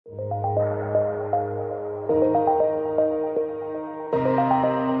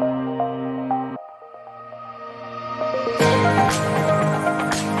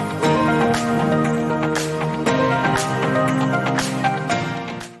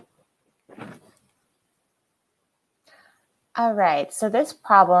All right, so this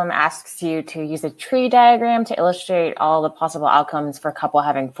problem asks you to use a tree diagram to illustrate all the possible outcomes for a couple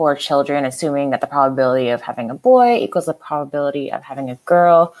having 4 children, assuming that the probability of having a boy equals the probability of having a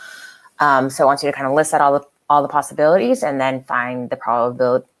girl. So I want you to kind of list out all the possibilities and then find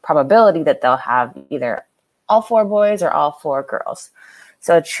the probability that they'll have either all 4 boys or all 4 girls.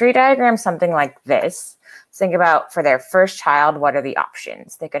 So a tree diagram is something like this. Think about for their first child, what are the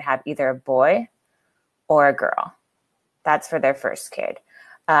options? They could have either a boy or a girl. That's for their first kid.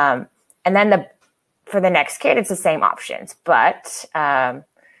 And then for the next kid, it's the same options, but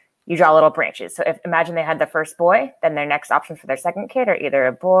you draw little branches. So imagine they had the first boy, then their next option for their second kid are either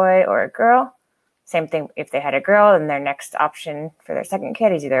a boy or a girl. Same thing if they had a girl, then their next option for their second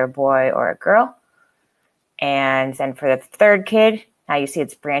kid is either a boy or a girl. And then for the third kid, now you see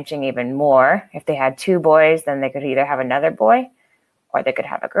it's branching even more. If they had 2 boys, then they could either have another boy or they could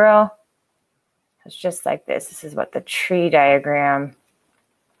have a girl. It's just like this. This is what the tree diagram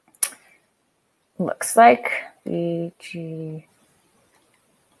looks like. B, G,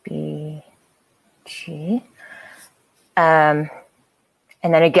 B, G. And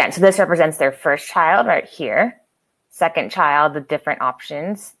then again, so this represents their first child right here. Second child, the different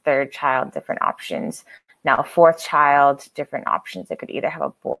options. Third child, different options. Now, fourth child, different options. They could either have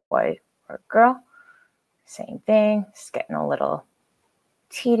a boy or a girl. Same thing. Just getting a little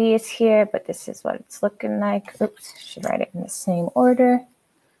tedious here, but this is what it's looking like. Oops, should write it in the same order.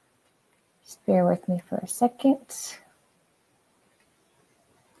 Just bear with me for a second.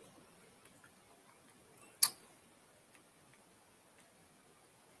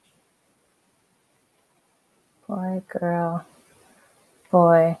 Boy, girl,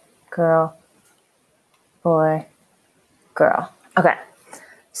 boy, girl, boy, girl. Okay,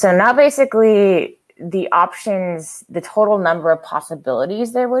 so now basically the options, the total number of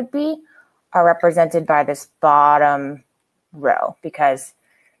possibilities there would be are represented by this bottom row, because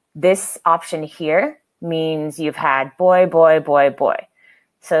this option here means you've had boy, boy, boy, boy.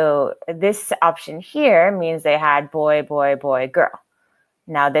 So this option here means they had boy, boy, boy, girl.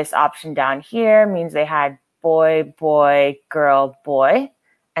 Now this option down here means they had boy, boy, girl, boy,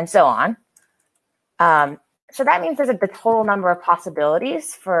 and so on. So that means there's the total number of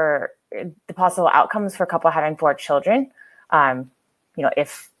possibilities for the possible outcomes for a couple having 4 children.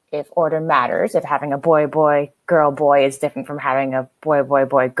 If order matters, if having a boy, boy, girl, boy is different from having a boy, boy,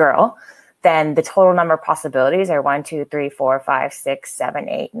 boy, girl, then the total number of possibilities are 1, 2, 3, 4, 5, 6, 7,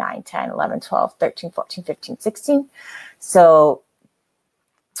 8, 9, 10, 11, 12, 13, 14, 15, 16. So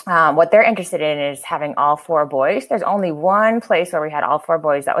what they're interested in is having all 4 boys. There's only one place where we had all 4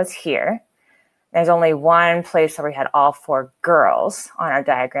 boys. That was here. There's only one place where we had all 4 girls on our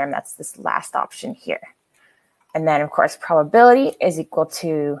diagram. That's this last option here. And then, of course, probability is equal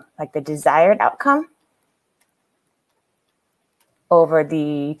to like the desired outcome over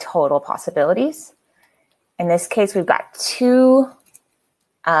the total possibilities. In this case, we've got two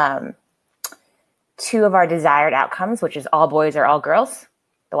of our desired outcomes, which is all boys or all girls,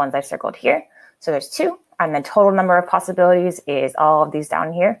 the ones I circled here. So there's 2, and the total number of possibilities is all of these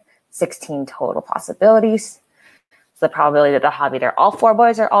down here. 16 total possibilities. So the probability that they'll have either all 4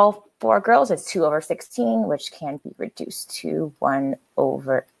 boys or all 4 girls is 2 over 16, which can be reduced to 1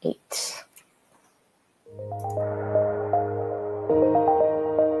 over 8.